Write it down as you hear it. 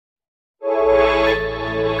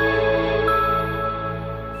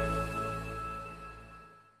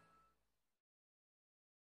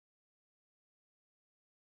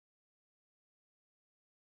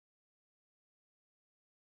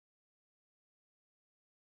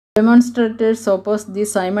Demonstrators oppose the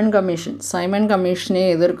Simon Commission. Simon Commissione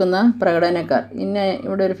എതിർക്കുന്ന പ്രകടനക്കാർ.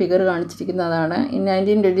 ഇവിടെ ഒരു figure കാണിച്ചിരിക്കുന്നതാണ്. In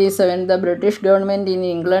 1927, the British government in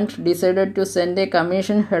England decided to send a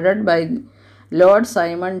commission headed by Lord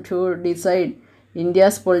Simon to decide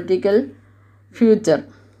India's political future.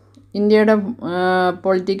 ഇന്ത്യയുടെ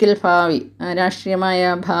political ഭാവി, രാഷ്ട്രീയമായ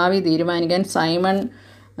ഭാവി തീരുമാനിക്കാൻ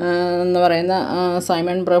എന്ന് പറയുന്ന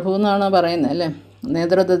സൈമൺ പ്രഭു എന്നാണ് പറയുന്നത് അല്ലേ,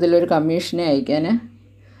 നേതൃത്വത്തിലൊരു കമ്മീഷനെ അയക്കാൻ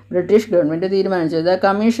ബ്രിട്ടീഷ് ഗവൺമെൻറ് തീരുമാനിച്ചു. The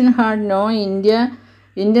commission had no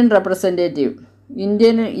Indian representative.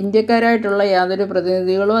 ഇന്ത്യക്കാരായിട്ടുള്ള യാതൊരു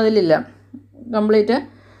പ്രതിനിധികളും അതിലില്ല, complete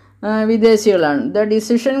വിദേശികളാണ്. The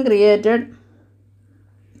decision created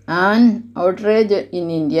an outrage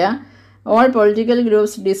in India. All political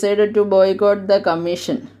groups decided to boycott the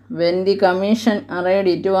commission. When the commission arrived,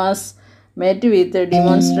 it was met with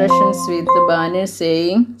demonstrations with banners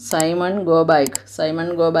saying Simon go back. Simon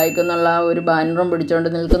go back എന്നുള്ള ഒരു ബാനറും പിടിച്ചുകൊണ്ട്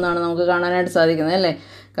നിൽക്കുന്നതാണ് നമുക്ക് കാണാനായിട്ട് സാധിക്കുന്നത് അല്ലേ.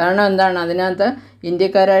 കാരണം എന്താണ്, അതിനകത്ത്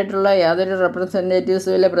ഇന്ത്യക്കാരായിട്ടുള്ള യാതൊരു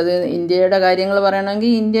റെപ്രസെൻറ്റേറ്റീവ്സും ഇല്ല. ഇന്ത്യയുടെ കാര്യങ്ങൾ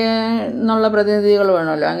പറയണമെങ്കിൽ ഇന്ത്യ എന്നുള്ള പ്രതിനിധികൾ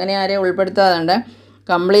വേണമല്ലോ. അങ്ങനെ ആരെയും ഉൾപ്പെടുത്താതെ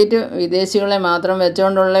കംപ്ലീറ്റ് വിദേശികളെ മാത്രം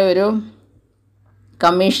വെച്ചുകൊണ്ടുള്ള ഒരു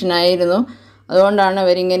കമ്മീഷനായിരുന്നു. അതുകൊണ്ടാണ്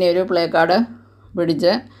അവരിങ്ങനെ ഒരു പ്ലേ കാർഡ്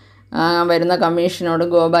പിടിച്ച് വരുന്ന കമ്മീഷനോട്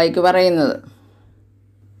ഗോബായ്ക്ക് പറയുന്നത്.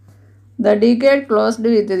 The decade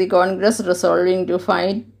closed with the Congress resolving to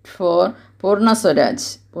fight for പൂർണ്ണ സ്വരാജ്.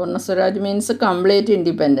 പൂർണ്ണ Swaraj means complete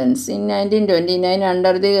independence. In 1929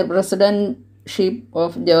 under the presidentship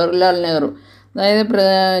of Jawaharlal Nehru. അതായത്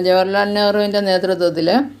ജവഹർലാൽ നെഹ്റുവിൻ്റെ നേതൃത്വത്തിൽ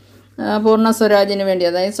പൂർണ്ണ സ്വരാജിന് വേണ്ടി,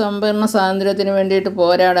 അതായത് സമ്പൂർണ്ണ സ്വാതന്ത്ര്യത്തിന് വേണ്ടിയിട്ട്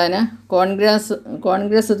പോരാടാൻ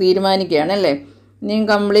കോൺഗ്രസ് തീരുമാനിക്കുകയാണ് അല്ലേ. ഇനിയും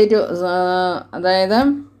കംപ്ലീറ്റ് അതായത്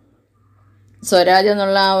സ്വരാജ്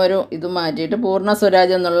എന്നുള്ള ആ ഒരു ഇത് മാറ്റിയിട്ട് പൂർണ്ണ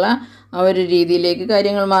സ്വരാജ് എന്നുള്ള ആ ഒരു രീതിയിലേക്ക്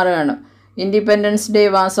കാര്യങ്ങൾ മാറുകയാണ്. Independence day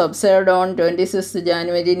was observed on 26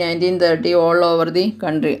 January 1930 all over the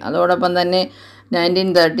country. അതോടൊപ്പം തന്നെ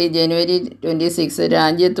 1930 ജനുവരി 26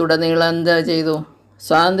 രാജ്യത്തുടനീളം എന്താ ചെയ്തു,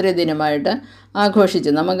 സ്വാതന്ത്ര്യ ദിനമായിട്ട് ആഘോഷിച്ചു.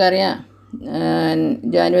 നമുക്കറിയാം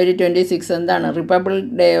ജാനുവരി 26 എന്താണ്,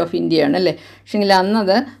 റിപ്പബ്ലിക് ഡേ ഓഫ് ഇന്ത്യ ആണ് അല്ലേ. പക്ഷെങ്കിൽ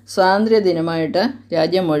അന്നത് സ്വാതന്ത്ര്യ ദിനമായിട്ട്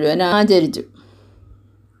രാജ്യം മുഴുവൻ ആചരിച്ചു.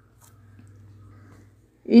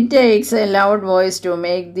 It takes A loud voice to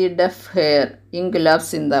make the def hair inquilab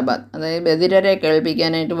സിന്ദാബാദ്. അതായത് ബധിരരെ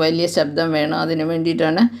കേൾപ്പിക്കാനായിട്ട് വലിയ ശബ്ദം വേണം. അതിനു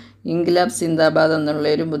വേണ്ടിയിട്ടാണ് ഇൻക്ലാബ് സിന്ദാബാദ്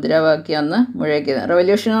എന്നുള്ളൊരു മുദ്രാവാക്യം അന്ന് മുഴക്കിയത്.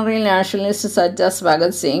 Revolutionary nationalist such as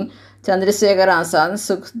Bhagat Singh, Chandrasekhar Azad,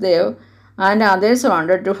 Sukhdev and others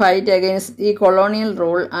wanted to fight against the colonial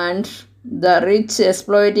rule and the rich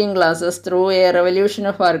exploiting classes through a revolution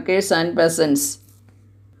of workers and peasants.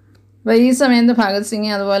 അപ്പോൾ ഈ സമയത്ത് ഭഗത്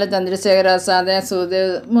സിംഗ് അതുപോലെ ചന്ദ്രശേഖർ ആസാദ്,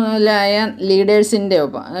 സുഖദേവ് മുതലായ ലീഡേഴ്സിൻ്റെ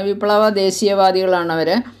ഒപ്പം വിപ്ലവ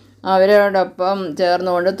ദേശീയവാദികളാണ് അവരോടൊപ്പം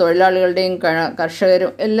ചേർന്നുകൊണ്ട് തൊഴിലാളികളുടെയും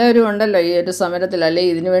കർഷകരും എല്ലാവരും ഉണ്ടല്ലോ ഈ ഒരു സമരത്തിൽ, അല്ലെ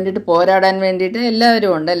ഇതിനു വേണ്ടിയിട്ട് പോരാടാൻ വേണ്ടിയിട്ട്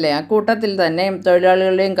എല്ലാവരും ഉണ്ടല്ലേ. ആ കൂട്ടത്തിൽ തന്നെ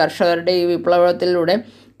തൊഴിലാളികളുടെയും കർഷകരുടെയും ഈ വിപ്ലവത്തിലൂടെ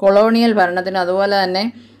കൊളോണിയൽ ഭരണത്തിന് അതുപോലെ തന്നെ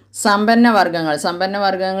സമ്പന്ന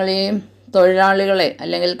വർഗ്ഗങ്ങൾ ഈ തൊഴിലാളികളെ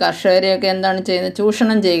അല്ലെങ്കിൽ കർഷകരെയൊക്കെ എന്താണ് ചെയ്യുന്നത്,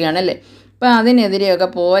 ചൂഷണം ചെയ്യുകയാണല്ലേ. അപ്പോൾ അതിനെതിരെയൊക്കെ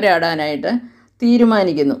പോരാടാനായിട്ട്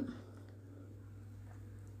തീരുമാനിക്കുന്നു.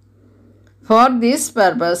 For this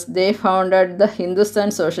purpose, they founded the Hindustan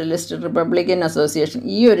Socialist Republican Association.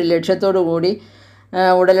 ഈ ഒരു ലക്ഷ്യത്തോടു കൂടി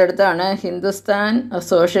ഉടലെടുത്താണ് Hindustan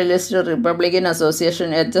socialist Republican association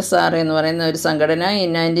HSR എന്ന് പറയുന്ന ഒരു സംഘടന. In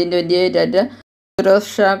 1928 at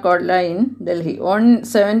Firoz Shah Kotler in Delhi. On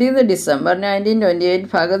 17th December 1928,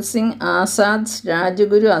 Bhagat Singh Azad's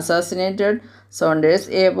Rajguru assassinated Saunders,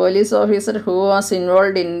 a police officer who was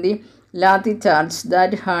involved in the lathi charge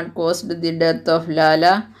that had caused the death of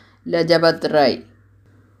Lala Lajpat Rai.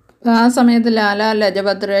 ആ സമയത്ത് ലാല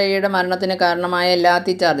ലജപത് റായിയുടെ മരണത്തിന് കാരണമായ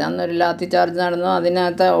lathi charge, അന്നൊരു lathi charge നടന്നു.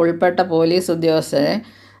 അതിനകത്ത് ഉൾപ്പെട്ട police ഉദ്യോഗസ്ഥരെ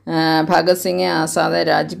ഭഗത് സിംഗ്, ആസാദ്,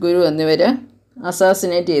 രാജ്ഗുരു എന്നിവർ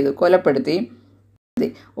അസാസിനേറ്റ് ചെയ്തു, കൊലപ്പെടുത്തി.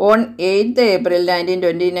 On 8th April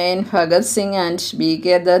 1929, Bhagat Singh and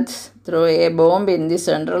B.K. Dutt threw a bomb in the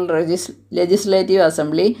Central Legislative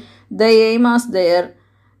Assembly. The aim was their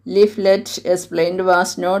leaflet explained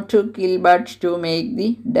was not to kill but to make the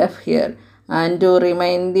deaf hear and to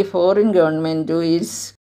remind the foreign government to its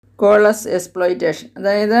callous exploitation.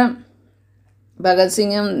 അതായത് ഭഗത്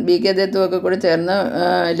സിംഗും BK ദത്തും ഒക്കെ കൂടെ ചേർന്ന്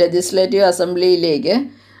legislative അസംബ്ലിയിലേക്ക്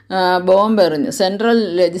ബോംബെറിഞ്ഞു. Central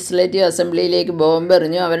legislative അസംബ്ലിയിലേക്ക്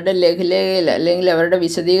ബോംബെറിഞ്ഞു. അവരുടെ ലഘുലേഖയിൽ അല്ലെങ്കിൽ അവരുടെ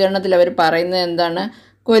വിശദീകരണത്തിൽ അവർ പറയുന്നത് എന്താണ്,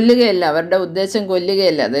 കൊല്ലുകയല്ല, അവരുടെ ഉദ്ദേശം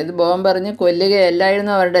കൊല്ലുകയല്ല, അതായത് ബോംബെറിഞ്ഞ്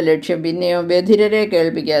കൊല്ലുകയല്ലായിരുന്നു അവരുടെ ലക്ഷ്യം. പിന്നെയോ ബധിരരെ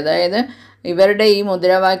കേൾപ്പിക്കുക, അതായത് ഇവരുടെ ഈ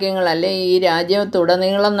മുദ്രാവാക്യങ്ങൾ അല്ലെ ഈ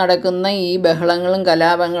രാജ്യത്തുടനീളം നടക്കുന്ന ഈ ബഹളങ്ങളും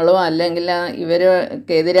കലാപങ്ങളും അല്ലെങ്കിൽ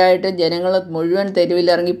ഇവർക്കെതിരായിട്ട് ജനങ്ങൾ മുഴുവൻ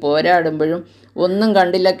തെരുവിലിറങ്ങി പോരാടുമ്പോഴും ഒന്നും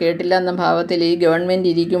കണ്ടില്ല കേട്ടില്ല എന്ന ഭാവത്തിൽ ഈ ഗവൺമെൻറ്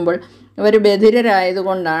ഇരിക്കുമ്പോൾ അവർ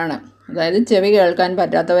ബധിരരായതുകൊണ്ടാണ്, അതായത് ചെവി കേൾക്കാൻ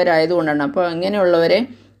പറ്റാത്തവരായതുകൊണ്ടാണ്. അപ്പോൾ അങ്ങനെയുള്ളവരെ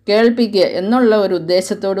കേൾപ്പിക്കുക എന്നുള്ള ഒരു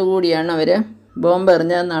ഉദ്ദേശത്തോടു കൂടിയാണ് അവർ ബോംബ്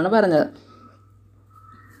എറിഞ്ഞതെന്നാണ് പറഞ്ഞത്.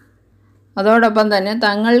 അതോടൊപ്പം തന്നെ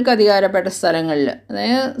തങ്ങൾക്ക് അധികാരപ്പെട്ട സ്ഥലങ്ങളിൽ,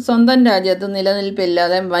 അതായത് സ്വന്തം രാജ്യത്ത്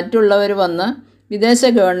നിലനിൽപ്പില്ലാതെ മറ്റുള്ളവർ വന്ന് വിദേശ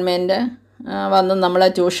ഗവൺമെൻറ് വന്ന് നമ്മളെ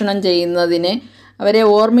ചൂഷണം ചെയ്യുന്നതിനെ അവരെ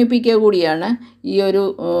ഓർമ്മിപ്പിക്കുക കൂടിയാണ് ഈ ഒരു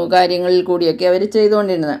കാര്യങ്ങളിൽ കൂടിയൊക്കെ അവർ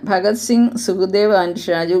ചെയ്തുകൊണ്ടിരുന്നത്. Bhagat Singh, Sukhdev and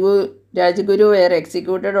Rajguru wear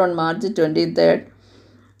executed on March 23,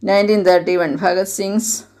 1931. Bhagat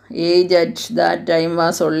sings age at that time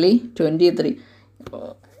was only 23.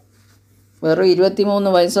 വെറും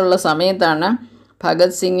 23 വയസ്സുള്ള സമയത്താണ്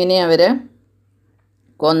ഭഗത് സിംഗിനെ അവർ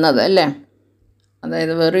കൊന്നത് അല്ലേ.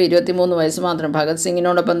 അതായത് വെറും 23 വയസ്സ് മാത്രം. ഭഗത്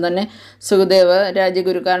സിംഗിനോടൊപ്പം തന്നെ സുഖ്ദേവ്,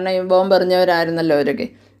 രാജ്ഗുരു, കാരണം ഈ ബോംബ് എറിഞ്ഞവരായിരുന്നല്ലോ അവരൊക്കെ.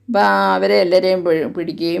 അപ്പോൾ അവരെ എല്ലാവരെയും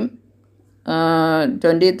പിടിക്കുകയും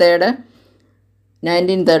 23,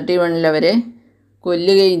 1931 അവരെ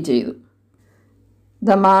കൊല്ലുകയും ചെയ്തു.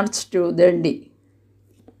 The March to Dandi,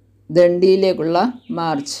 ദണ്ഡിയിലേക്കുള്ള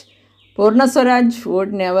March. Purna Swaraj would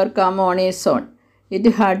never come on its own. It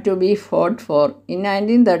had to be fought for. In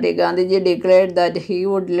 1930, Gandhiji declared that he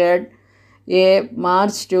would lead a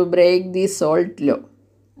march to break the salt law.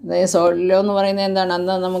 അതായത് salt law എന്ന് പറയുന്നത് എന്താണ്?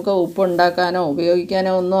 അന്ന് നമുക്ക് ഉപ്പ് ഉണ്ടാക്കാനോ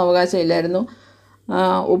ഉപയോഗിക്കാനോ ഒന്നും അവകാശമില്ലായിരുന്നു.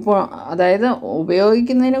 അതായത്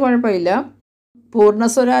ഉപയോഗിക്കുന്നതിന് കുഴപ്പമില്ല. പൂർണ്ണ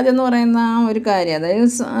സ്വരാജ് എന്ന് പറയുന്ന ആ ഒരു കാര്യം, അതായത്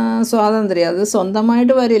സ്വാതന്ത്ര്യം, അത്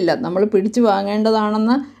സ്വന്തമായിട്ട് വരില്ല, നമ്മൾ പിടിച്ചു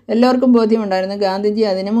വാങ്ങേണ്ടതാണെന്ന് എല്ലാവർക്കും ബോധ്യമുണ്ടായിരുന്നു. ഗാന്ധിജി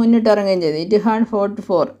അതിന് മുന്നിട്ടിറങ്ങുകയും ചെയ്തു. ഇറ്റ് ഹാഡ് ഫോർട്ട്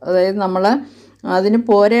ഫോർ, അതായത് നമ്മൾ അതിന്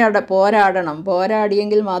പോരാടണം,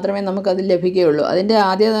 പോരാടിയെങ്കിൽ മാത്രമേ നമുക്കത് ലഭിക്കുകയുള്ളൂ. അതിൻ്റെ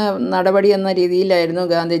ആദ്യ നടപടി എന്ന രീതിയിലായിരുന്നു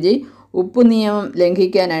ഗാന്ധിജി ഉപ്പ് നിയമം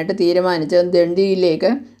ലംഘിക്കാനായിട്ട് തീരുമാനിച്ചത്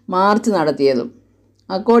ദണ്ഡിയിലേക്ക് മാർച്ച് നടത്തിയതും.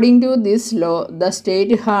 According to this law the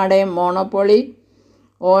state had A monopoly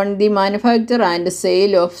on the manufacture and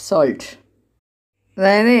sale of salt.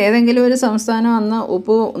 അതായത് ഏതെങ്കിലും ഒരു സംസ്ഥാനം അന്ന്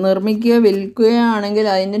ഉപ്പ് നിർമ്മിക്കുകയോ വിൽക്കുകയാണെങ്കിൽ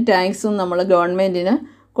അതിന് ടാക്സും നമ്മൾ ഗവൺമെൻറ്റിന്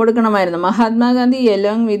കൊടുക്കണമായിരുന്നു. Mahatma Gandhi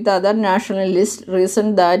along with other nationalist reason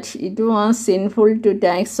that it was sinful to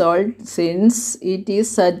tax salt since it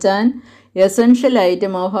is such an essential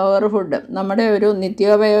item of our food. നമ്മുടെ ഒരു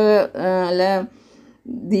നിത്യോപയോഗ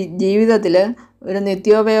ജീവിതത്തിൽ ഒരു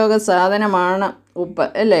നിത്യോപയോഗ സാധനമാണ് ഉപ്പ്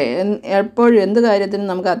അല്ലേ. എപ്പോഴും എന്ത് കാര്യത്തിനും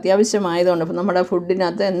നമുക്ക് അത്യാവശ്യമായതുകൊണ്ട്, നമ്മുടെ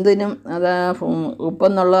ഫുഡിനകത്ത് എന്തിനും അത്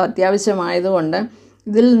ഉപ്പെന്നുള്ള അത്യാവശ്യമായതുകൊണ്ട്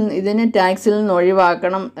ഇതിന് ടാക്സിൽ നിന്ന്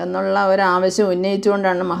ഒഴിവാക്കണം എന്നുള്ള ഒരാവശ്യം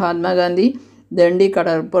ഉന്നയിച്ചുകൊണ്ടാണ് മഹാത്മാഗാന്ധി ദണ്ഡി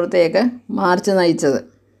കടൽപ്പുറത്തേക്ക് മാർച്ച് നയിച്ചത്.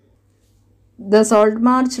 The salt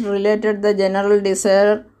March related the general desire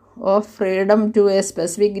of freedom to A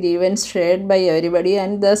specific grievance shared by everybody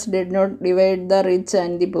and thus did not divide the rich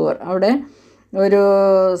and the poor. അവിടെ ഒരു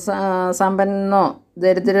സമ്പന്നനോ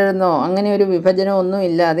ദരിദ്രരെന്നോ അങ്ങനെ ഒരു വിഭജനമൊന്നും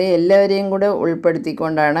ഇല്ലാതെ എല്ലാവരെയും കൂടെ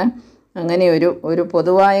ഉൾപ്പെടുത്തിക്കൊണ്ടാണ് അങ്ങനെ ഒരു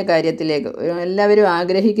പൊതുവായ കാര്യത്തിലേക്ക്, എല്ലാവരും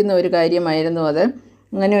ആഗ്രഹിക്കുന്ന ഒരു കാര്യമായിരുന്നു അത്.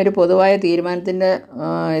 അങ്ങനെ ഒരു പൊതുവായ തീരുമാനത്തിൻ്റെ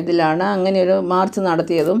ഇതിലാണ് അങ്ങനെ ഒരു മാർച്ച്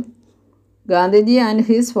നടത്തിയതും. Gandhiji and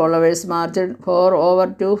his followers marched four over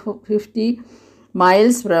 250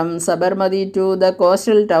 miles from Sabarmati to the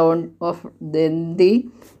coastal town of Dandi,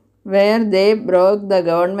 where they broke the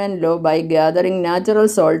government law by gathering natural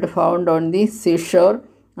salt found on the seashore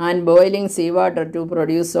and boiling seawater to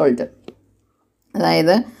produce salt.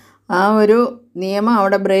 അതായത് ആ ഒരു നിയമം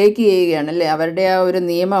അവിടെ break ചെയ്യുകയാണ് അല്ലേ, അവരുടെ ആ ഒരു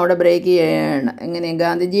നിയമം അവിടെ ബ്രേക്ക് ചെയ്യുകയാണ്. എങ്ങനെ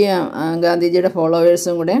ഗാന്ധിജിയുടെ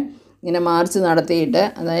ഫോളോവേഴ്സും കൂടെ ഇങ്ങനെ മാർച്ച് നടത്തിയിട്ട്,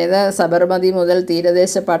 അതായത് സബർമതി മുതൽ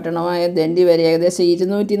തീരദേശ പട്ടണമായ ദണ്ഡി വരെ ഏകദേശം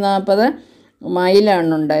 240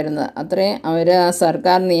 മൈലാണ് ഉണ്ടായിരുന്നത്. അത്രയും അവർ ആ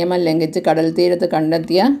സർക്കാർ നിയമം ലംഘിച്ച് കടൽ തീരത്ത്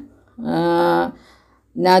കണ്ടെത്തിയ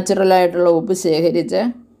നാച്ചുറലായിട്ടുള്ള ഉപ്പ് ശേഖരിച്ച്,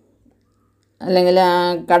 അല്ലെങ്കിൽ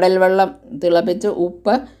കടൽ വെള്ളം തിളപ്പിച്ച്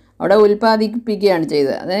ഉപ്പ് അവിടെ ഉൽപ്പാദിപ്പിക്കുകയാണ്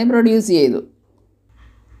ചെയ്തത്, അതായത് പ്രൊഡ്യൂസ് ചെയ്തു.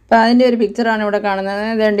 അപ്പോൾ അതിൻ്റെ ഒരു പിക്ചറാണ് ഇവിടെ കാണുന്നത്.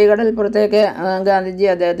 ദണ്ഡി കടൽപ്പുറത്തേക്ക് ഗാന്ധിജി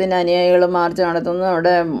അദ്ദേഹത്തിൻ്റെ അനുയായികൾ മാർച്ച് നടത്തുന്നു,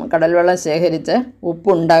 അവിടെ കടൽ വെള്ളം ശേഖരിച്ച്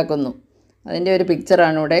ഉപ്പുണ്ടാക്കുന്നു. അതിൻ്റെ ഒരു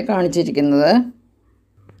പിക്ചറാണ് ഇവിടെ കാണിച്ചിരിക്കുന്നത്.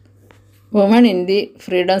 Woman in the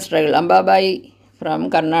freedom struggle. അംബാബായി from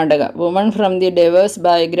Karnataka. Woman from the diverse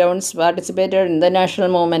backgrounds participated in the national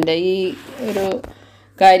movement. ഈ ഒരു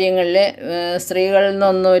കാര്യങ്ങളിൽ സ്ത്രീകളിൽ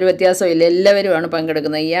നിന്നൊന്നും ഒരു വ്യത്യാസമില്ല, എല്ലാവരുമാണ്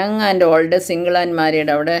പങ്കെടുക്കുന്നത്. Young and old, single and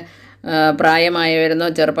married. അവിടെ പ്രായമായവരെന്നോ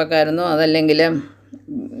ചെറുപ്പക്കാരെന്നോ അതല്ലെങ്കിൽ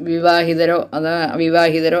വിവാഹിതരോ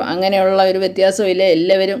അവിവാഹിതരോ അങ്ങനെയുള്ള ഒരു വ്യത്യാസമില്ല,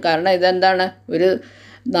 എല്ലാവരും. കാരണം ഇതെന്താണ്,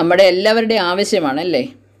 നമ്മുടെ എല്ലാവരുടെയും ആവശ്യമാണല്ലേ.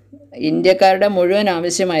 ഇന്ത്യക്കാരുടെ മുഴുവൻ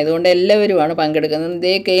ആവശ്യമായതുകൊണ്ട് എല്ലാവരുമാണ് പങ്കെടുക്കുന്നത്.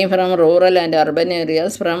 They came from rural and urban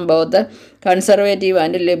areas from both conservative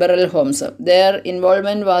and liberal Holmes. There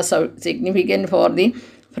involvement was significant for the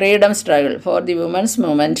freedom struggle, for the women's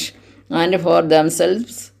movement and four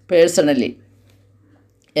themselves personally.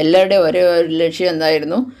 എല്ലാവരുടെയും ഒരേ ഒരു ലക്ഷ്യം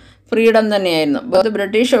എന്തായിരുന്നു? ഫ്രീഡം തന്നെയായിരുന്നു. Both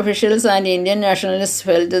British officials and Indian nationalist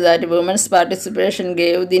felt that women's participation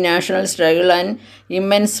gave the national struggle and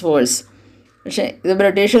immense force. പക്ഷേ ഇത്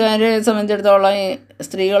ബ്രിട്ടീഷുകാരെ സംബന്ധിച്ചിടത്തോളം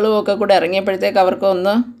സ്ത്രീകളും ഒക്കെ കൂടെ ഇറങ്ങിയപ്പോഴത്തേക്ക്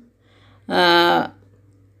അവർക്കൊന്ന്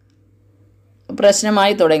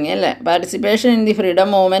പ്രശ്നമായി തുടങ്ങി അല്ലേ. Participation in the freedom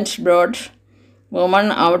movement brought women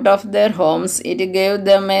out of their homes. It gave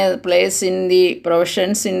them a place in the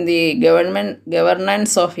professions in the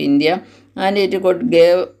governance of India, and it could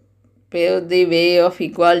pave the way of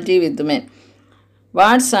equality with men.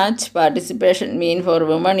 What such participation mean for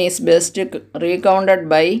women is best recounted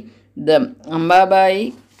by them. Ambabai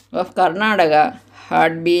of Karnataka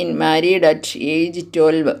had been married at age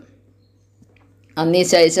 12. അന്നീ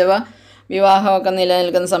ശൈശവ വിവാഹമൊക്കെ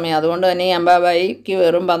നിലനിൽക്കുന്ന സമയം. അതുകൊണ്ട് തന്നെ ഈ അംബാബായിക്ക്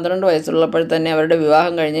വെറും 12 വയസ്സുള്ളപ്പോൾ തന്നെ അവരുടെ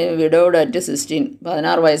വിവാഹം കഴിഞ്ഞ് വിഡോഡ് at 16,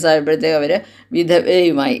 16 വയസ്സായപ്പോഴത്തേക്ക് our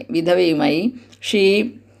വിധവയുമായി. She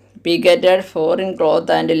പിക്കറ്റഡ് foreign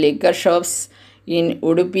cloth and liquor shops in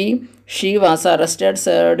Udupi. She was arrested,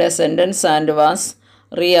 served A sentence and was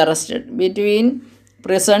റീഅറസ്റ്റഡ്. Between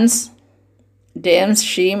prisons terms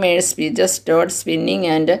she made speeches, taught spinning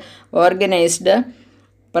and organized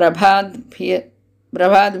Prabhat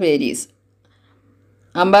Fairies.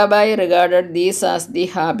 Ambabai regarded these as the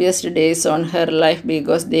happiest days on her life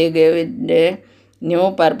because they gave it a new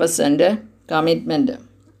purpose and commitment.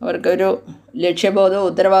 അവർക്കൊരു ലക്ഷ്യബോധവും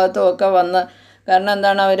ഉത്തരവാദിത്വവും ഒക്കെ വന്ന്, കാരണം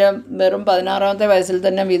എന്താണ്, അവർ വെറും 16-ാമത്തെ വയസ്സിൽ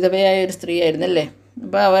തന്നെ വിധവയായ ഒരു സ്ത്രീ ആയിരുന്നല്ലേ.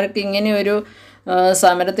 അപ്പോൾ അവർക്ക് ഇങ്ങനെയൊരു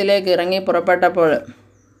സമരത്തിലേക്ക് ഇറങ്ങി പുറപ്പെട്ടപ്പോൾ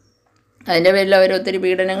അതിൻ്റെ പേരിൽ അവർ ഒത്തിരി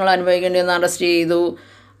പീഡനങ്ങൾ അനുഭവിക്കേണ്ടി വന്ന് അറസ്റ്റ് ചെയ്തു.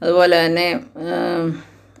 അതുപോലെ തന്നെ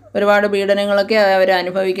ഒരുപാട് പീഡനങ്ങളൊക്കെ അവർ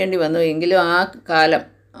അനുഭവിക്കേണ്ടി വന്നു. എങ്കിലും ആ കാലം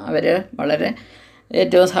അവർ വളരെ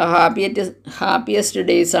ഏറ്റവും ഹാപ്പിയസ്റ്റ്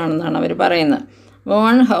ഡേയ്സ് ആണെന്നാണ് അവർ പറയുന്നത്.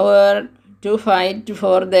 women however to fight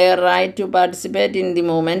for their right to participate in the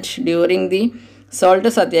movement during the salt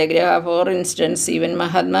satyagraha. For instance, even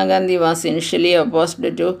Mahatma Gandhi was initially opposed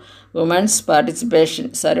to women's participation.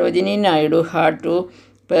 Sarojini Naidu had to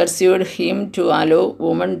persuade him to allow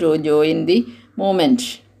women to join the movement.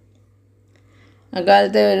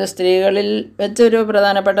 അക്കാലത്തെ ഒരു സ്ത്രീകളിൽ വെച്ചൊരു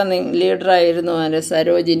പ്രധാനപ്പെട്ട ലീഡറായിരുന്നു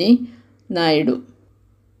Sarojini Naidu.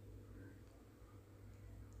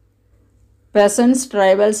 Peasants,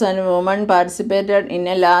 tribals and women participated in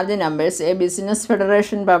a large numbers. A business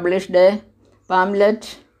federation published a pamphlet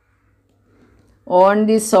on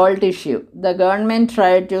the salt issue. The government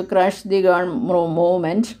tried to crush the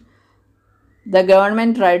movement. The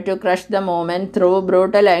government tried to crush the movement through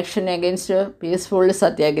brutal action against peaceful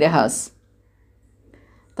satyagrahas.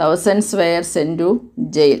 Thousands were sent to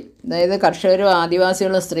jail. അതായത് കർഷകരും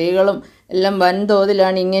ആദിവാസികളും സ്ത്രീകളും എല്ലാം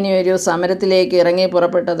വൻതോതിലാണ് ഇങ്ങനെയൊരു സമരത്തിലേക്ക് ഇറങ്ങി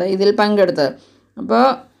പുറപ്പെട്ടത്, ഇതിൽ പങ്കെടുത്തത്. അപ്പോൾ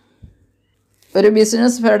ഒരു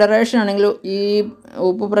ബിസിനസ് ഫെഡറേഷൻ ആണെങ്കിൽ ഈ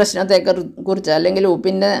ഉപ്പ് പ്രശ്നത്തെക്കുറിച്ച് അല്ലെങ്കിൽ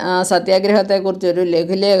ഉപ്പിൻ്റെ സത്യാഗ്രഹത്തെക്കുറിച്ച് ഒരു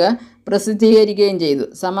ലഘുലേഖ പ്രസിദ്ധീകരിക്കുകയും ചെയ്തു.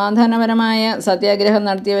 സമാധാനപരമായ സത്യാഗ്രഹം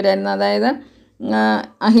നടത്തിയവരായിരുന്നു. അതായത്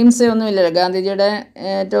അഹിംസയൊന്നുമില്ലല്ലോ. ഗാന്ധിജിയുടെ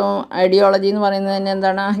ഏറ്റവും ഐഡിയോളജി എന്ന് പറയുന്നത് തന്നെ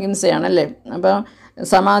എന്താണ്? അഹിംസയാണല്ലേ. അപ്പോൾ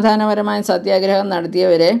സമാധാനപരമായ സത്യാഗ്രഹം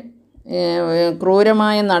നടത്തിയവരെ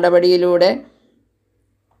ക്രൂരമായ നടപടിയിലൂടെ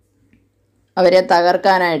അവരെ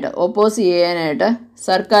തകർക്കാനായിട്ട്, ഒപ്പോസ് ചെയ്യാനായിട്ട്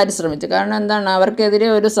സർക്കാർ ശ്രമിച്ചു. കാരണം എന്താണ്, അവർക്കെതിരെ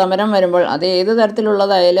ഒരു സമരം വരുമ്പോൾ അത് ഏത്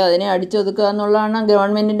തരത്തിലുള്ളതായാലും അതിനെ അടിച്ചൊതുക്കുക എന്നുള്ളതാണ്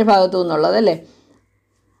ഗവൺമെൻറ്റിൻ്റെ ഭാഗത്തു നിന്നുള്ളതല്ലേ.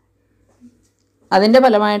 അതിൻ്റെ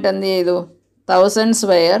ഫലമായിട്ട് എന്ത് ചെയ്തു? Thousands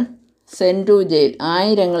wear cent to jail.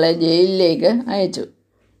 ആയിരങ്ങളെ ജയിലിലേക്ക് അയച്ചു.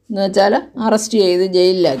 എന്ന് വെച്ചാൽ അറസ്റ്റ് ചെയ്ത്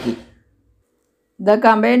ജയിലിലാക്കി. The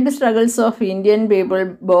combined struggles of Indian people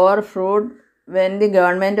bore fruit when the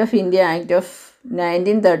Government of India Act of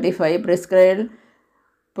 1935 prescribed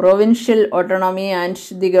provincial autonomy and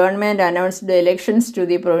the government announced elections to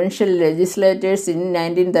the provincial legislatures in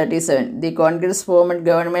 1937. The Congress formed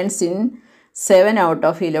governments in 7 out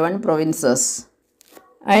of 11 provinces.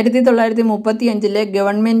 1935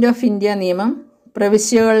 government of India നിയമം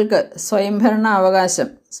പ്രവിശ്യകൾക്ക് സ്വയംഭരണ അവകാശം,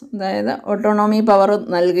 അതായത് autonomy power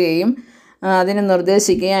നൽകുകയും അതിന്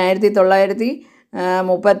നിർദ്ദേശിക്കുകയും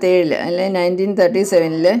 1937 അല്ലെങ്കിൽ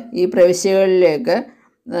 1937 ഈ പ്രവിശ്യകളിലേക്ക്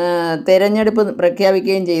തെരഞ്ഞെടുപ്പ്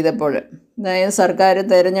പ്രഖ്യാപിക്കുകയും ചെയ്തപ്പോൾ, അതായത് സർക്കാർ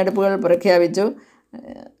തെരഞ്ഞെടുപ്പുകൾ പ്രഖ്യാപിച്ചു.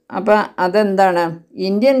 അപ്പോൾ അതെന്താണ്,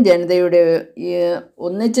 ഇന്ത്യൻ ജനതയുടെ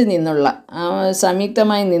ഒന്നിച്ച് നിന്നുള്ള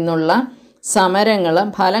സംയുക്തമായി നിന്നുള്ള സമരങ്ങൾ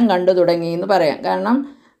ഫലം കണ്ടു തുടങ്ങി എന്ന് പറയാം. കാരണം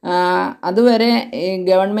അതുവരെ ഈ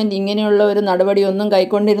ഗവൺമെൻറ് ഇങ്ങനെയുള്ള ഒരു നടപടിയൊന്നും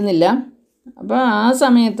കൈക്കൊണ്ടിരുന്നില്ല. അപ്പോൾ ആ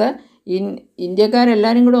സമയത്ത്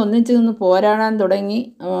ഇന്ത്യക്കാരെല്ലാവരും കൂടെ ഒന്നിച്ച് നിന്ന് പോരാടാൻ തുടങ്ങി.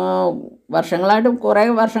 കുറേ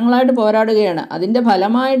വർഷങ്ങളായിട്ട് പോരാടുകയാണ്. അതിൻ്റെ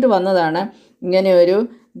ഫലമായിട്ട് വന്നതാണ് ഇങ്ങനെയൊരു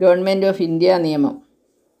ഗവൺമെൻറ് ഓഫ് ഇന്ത്യ നിയമം.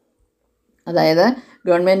 അതായത്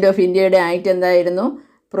ഗവൺമെൻറ് ഓഫ് ഇന്ത്യയുടെ ആക്ട് എന്തായിരുന്നു?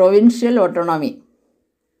 പ്രൊവിൻഷ്യൽ ഓട്ടോണോമി,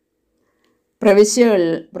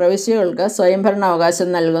 പ്രവിശ്യകൾക്ക് സ്വയംഭരണ അവകാശം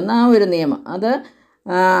നൽകുന്ന ആ ഒരു നിയമം. അത്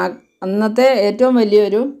അന്നത്തെ ഏറ്റവും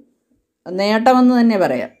വലിയൊരു നേട്ടമെന്ന് തന്നെ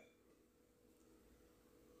പറയാം.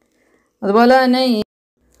 അതുപോലെ തന്നെ ഈ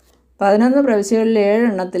 11 പ്രവിശ്യകളിൽ 7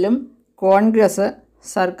 എണ്ണത്തിലും കോൺഗ്രസ്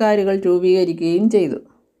സർക്കാരുകൾ രൂപീകരിക്കുകയും ചെയ്തു.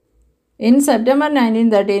 In September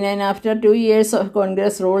 1939, after 2 years of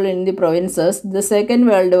Congress rule in the provinces, the Second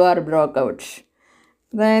World War broke out.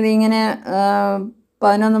 അതായത് ഇങ്ങനെ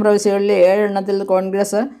 11 പ്രവിശ്യകളിൽ 7 എണ്ണത്തിൽ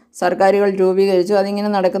കോൺഗ്രസ് സർക്കാരുകൾ രൂപീകരിച്ചു. അതിങ്ങനെ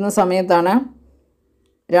നടക്കുന്ന സമയത്താണ്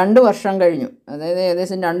 2 വർഷം കഴിഞ്ഞു. അതായത്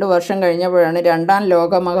ഏകദേശം 2 വർഷം കഴിഞ്ഞപ്പോഴാണ് രണ്ടാം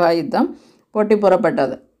ലോകമഹായുദ്ധം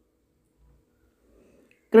പൊട്ടിപ്പുറപ്പെട്ടത്.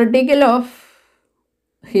 Critical of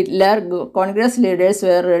Hitler, Congress leaders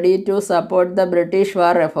were ready to support the British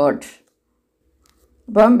war effort.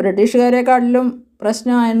 അപ്പം ബ്രിട്ടീഷുകാരെക്കാട്ടിലും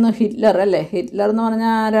പ്രശ്നമായിരുന്നു ഹിറ്റ്ലർ, അല്ലേ? ഹിറ്റ്ലർ എന്ന്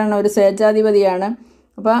പറഞ്ഞാൽ ആരാണ്? ഒരു സ്വേച്ഛാധിപതിയാണ്.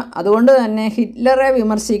 അപ്പോൾ അതുകൊണ്ട് തന്നെ ഹിറ്റ്ലറെ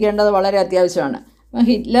വിമർശിക്കേണ്ടത് വളരെ അത്യാവശ്യമാണ്. അപ്പം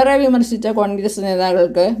ഹിറ്റ്ലറെ വിമർശിച്ച കോൺഗ്രസ്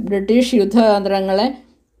നേതാക്കൾക്ക് ബ്രിട്ടീഷ് യുദ്ധതന്ത്രങ്ങളെ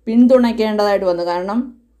പിന്തുണയ്ക്കേണ്ടതായിട്ട് വന്നു. കാരണം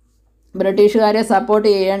ബ്രിട്ടീഷുകാരെ സപ്പോർട്ട്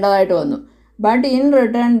ചെയ്യേണ്ടതായിട്ട് വന്നു. But in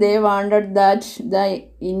return they wanted that the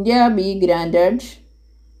India be granted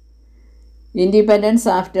independence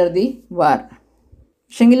after the war.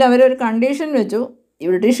 പക്ഷെങ്കിൽ അവരൊരു കണ്ടീഷൻ വെച്ചു.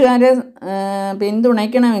 ബ്രിട്ടീഷുകാരെ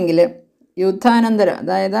പിന്തുണയ്ക്കണമെങ്കിൽ യുദ്ധാനന്തരം,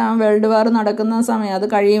 അതായത് ആ വേൾഡ് വാർ നടക്കുന്ന സമയം അത്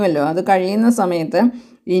കഴിയുമല്ലോ, അത് കഴിയുന്ന സമയത്ത്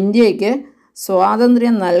ഇന്ത്യക്ക്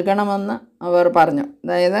സ്വാതന്ത്ര്യം നൽകണമെന്ന് അവർ പറഞ്ഞു.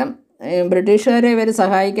 അതായത് ബ്രിട്ടീഷുകാരെ ഇവർ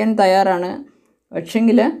സഹായിക്കാൻ തയ്യാറാണ്.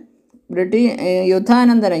 പക്ഷെങ്കിൽ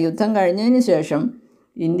യുദ്ധാനന്തരം, യുദ്ധം കഴിഞ്ഞതിന് ശേഷം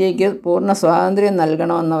ഇന്ത്യക്ക് പൂർണ്ണ സ്വാതന്ത്ര്യം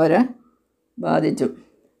നൽകണമെന്നവർ ബാധിച്ചു.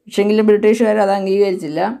 പക്ഷെങ്കിലും ബ്രിട്ടീഷുകാർ അത്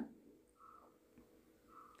അംഗീകരിച്ചില്ല.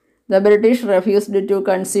 The British refused to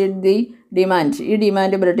concede the demand. ഈ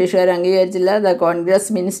ഡിമാൻഡ് ബ്രിട്ടീഷുകാർ അംഗീകരിച്ചില്ല. The Congress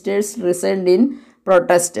ministers resigned in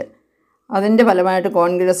protest. അതിൻ്റെ ഫലമായിട്ട്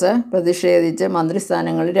കോൺഗ്രസ് പ്രതിഷേധിച്ച്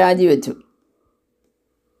മന്ത്രിസ്ഥാനങ്ങൾ രാജിവെച്ചു.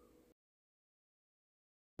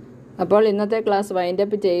 അപ്പോൾ ഇന്നത്തെ ക്ലാസ്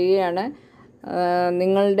വൈൻഡപ്പ് ചെയ്യുകയാണ്.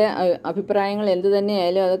 നിങ്ങളുടെ അഭിപ്രായങ്ങൾ എന്തു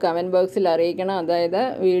തന്നെയായാലും അത് കമൻറ്റ് ബോക്സിൽ അറിയിക്കണം. അതായത്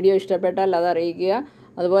വീഡിയോ ഇഷ്ടപ്പെട്ടാൽ അത് അറിയിക്കുക.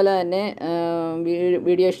 അതുപോലെ തന്നെ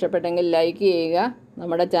വീഡിയോ ഇഷ്ടപ്പെട്ടെങ്കിൽ ലൈക്ക് ചെയ്യുക.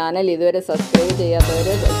 നമ്മുടെ ചാനൽ ഇതുവരെ സബ്സ്ക്രൈബ് ചെയ്യാത്തവർ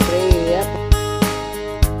സബ്സ്ക്രൈബ് ചെയ്യുക.